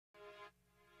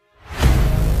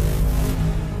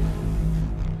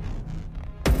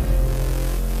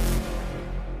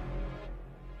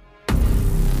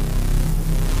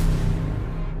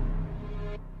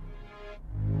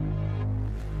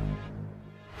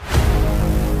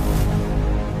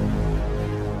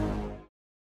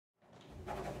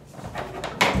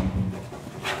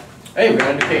Hey, we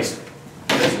got a new case.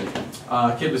 What is it?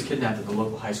 A kid was kidnapped at the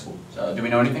local high school. Do we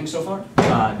know anything so far?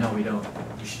 No, we don't.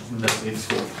 We should investigate the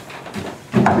school.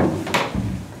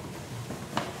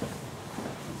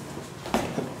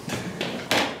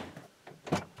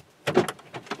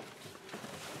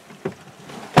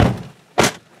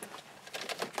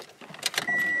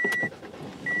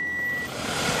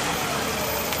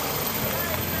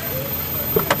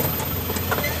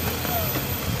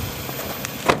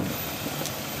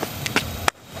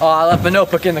 Oh, I left my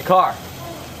notebook in the car.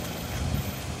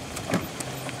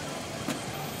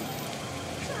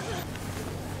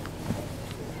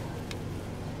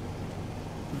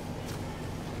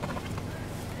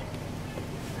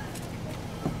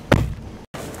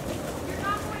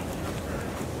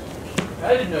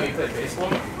 I didn't know you played baseball.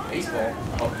 Baseball?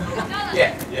 Oh.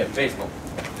 yeah, baseball.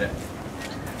 Yeah.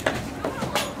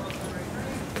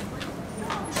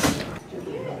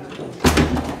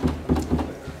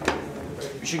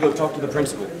 We should go talk to the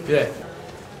principal. Yeah.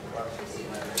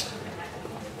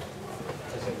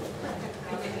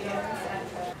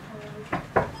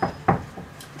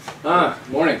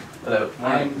 Morning. Hello,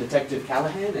 I'm Detective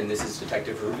Callahan, and this is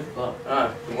Detective Rubin. Hello.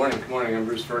 Good morning. Good morning. I'm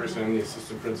Bruce Ferguson. I'm the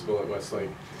assistant principal at Westlake.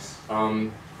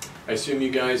 I assume you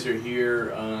guys are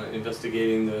here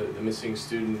investigating the missing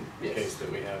student case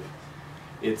that we have.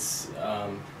 It's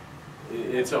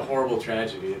a horrible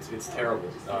tragedy. It's terrible.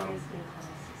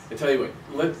 I tell you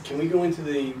what. Can we go into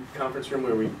the conference room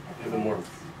where we have a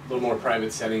little more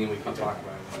private setting and we can talk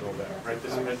about it a little better? Right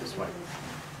this way.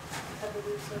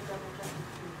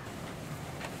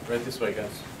 Right this way,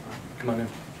 guys. Come on in.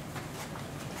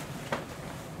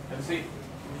 Have a seat.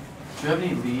 Do you have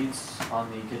any leads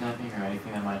on the kidnapping or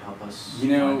anything that might help us? You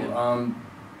know,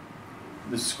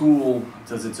 the school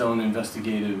does its own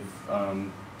investigative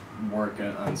work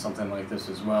on something like this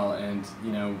as well, and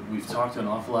you know, we've talked to an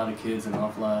awful lot of kids and an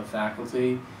awful lot of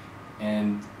faculty,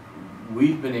 and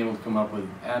we've been able to come up with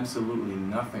absolutely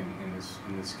nothing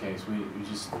in this case. We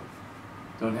just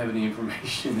don't have any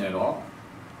information at all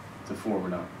to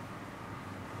forward on.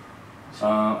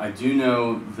 I do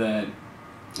know that,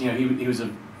 you know, he was a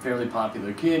fairly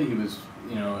popular kid. He was,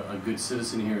 you know, a good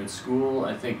citizen here at school.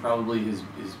 I think probably his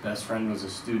best friend was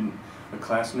a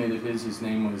classmate of his. His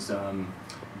name was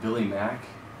Billy Mack.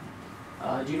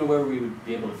 Do you know where we would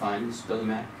be able to find this Billy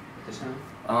Mack at this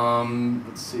time?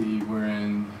 Let's see, we're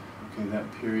in, okay,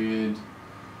 that period.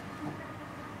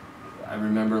 I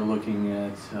remember looking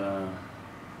at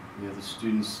the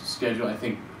student's schedule. I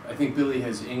think Billy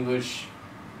has English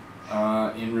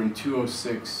in room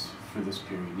 206 for this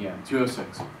period. Yeah,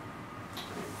 206.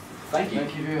 Thank you.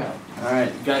 Thank you for your help. All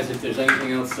right, guys, if there's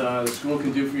anything else the school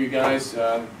can do for you guys,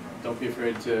 don't be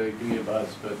afraid to give me a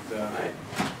buzz, but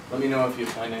let me know if you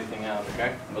find anything out,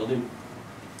 okay? Will do.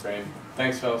 Great.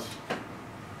 Thanks, fellas.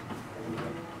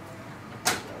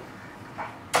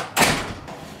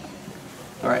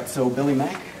 All right, so Billy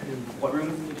Mack, what room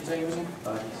did you say he was in?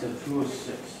 He said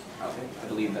 206. Okay, I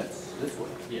believe that's this way.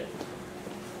 Yeah.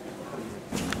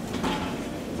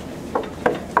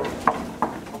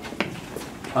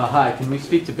 Hi, can we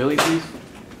speak to Billy, please?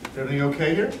 Everything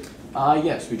okay here?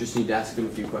 Yes, we just need to ask him a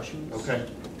few questions. Okay.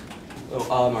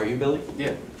 Oh, are you Billy?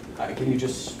 Yeah. All right, can you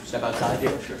just step outside?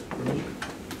 Yeah, sure.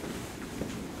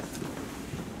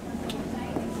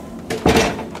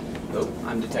 Hello,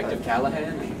 I'm Detective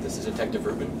Callahan, and this is Detective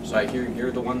Rubin. So I hear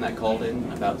you're the one that called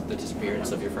in about the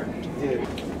disappearance of your friend. Yeah.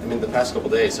 I mean, the past couple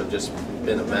days have just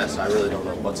been a mess. I really don't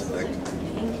know what to think.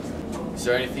 Is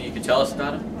there anything you could tell us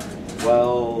about him?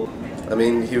 Well, I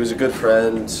mean, he was a good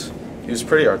friend. He was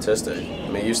pretty artistic. I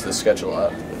mean, he used to sketch a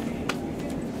lot.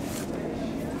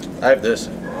 I have this.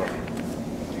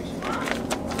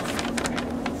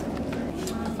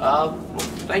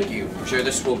 Thank you. I'm sure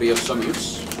this will be of some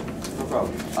use. No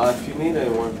problem. If you need any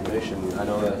more information, I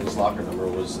know that his locker number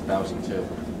was 1002,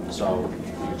 so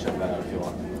you can check that out if you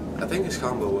want. I think his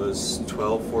combo was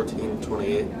 12, 14,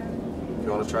 28. If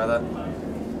you want to try that?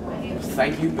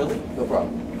 Thank you, Billy. No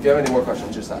problem. If you have any more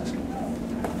questions, just ask.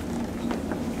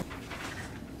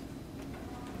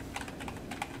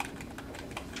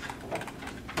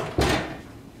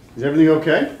 Is everything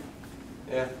okay?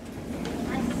 Yeah.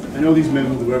 I know these men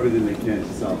will do everything they can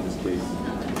to solve this case.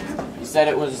 He said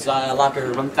it was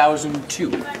locker 1002.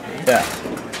 Yeah.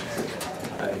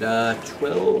 Alright,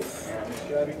 12,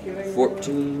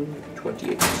 14,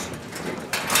 28.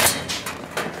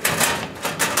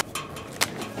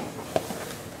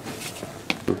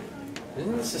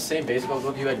 Isn't this the same baseball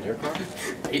glove you had in your car?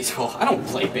 Baseball? I don't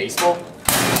play baseball.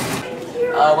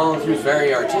 Well, if he was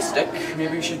very artistic,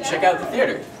 maybe we should check out the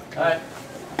theater. Alright.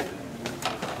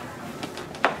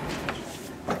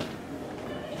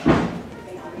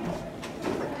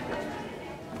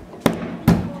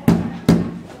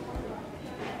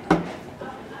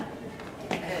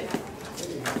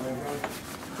 You're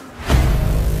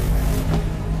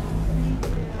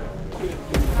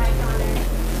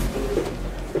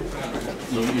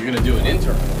gonna do an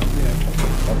intern?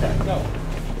 Yeah. Okay. No.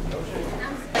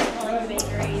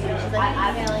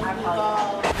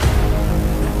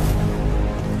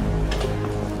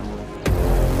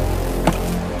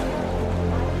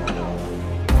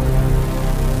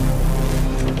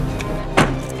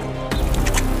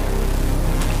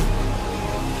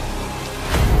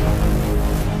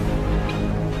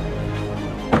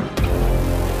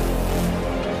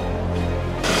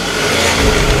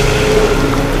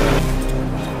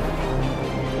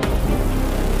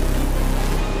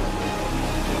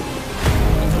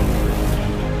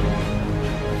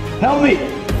 Help me!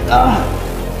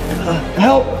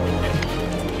 Help!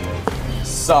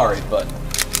 Sorry, but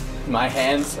my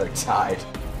hands are tied.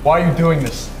 Why are you doing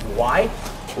this? Why?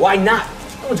 Why not?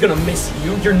 No one's gonna miss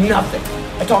you. You're nothing.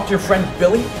 I talked to your friend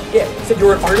Billy. Yeah, he said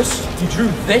you're an artist. You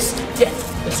drew this. Yeah,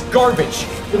 it's garbage.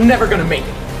 You're never gonna make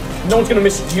it. No one's gonna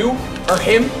miss you, or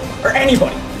him, or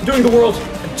anybody. You're doing the world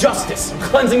a justice,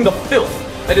 cleansing the filth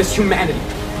that is humanity.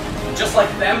 Just like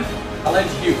them, I'll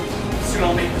end you. Soon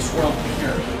I'll make this world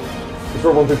pure. This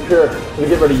world won't be pure. I'm gonna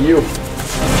get rid of you.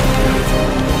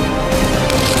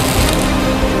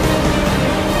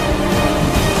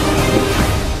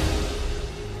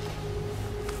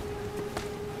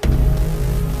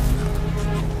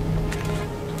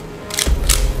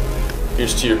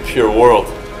 Here's to your pure world,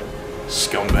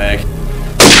 scumbag.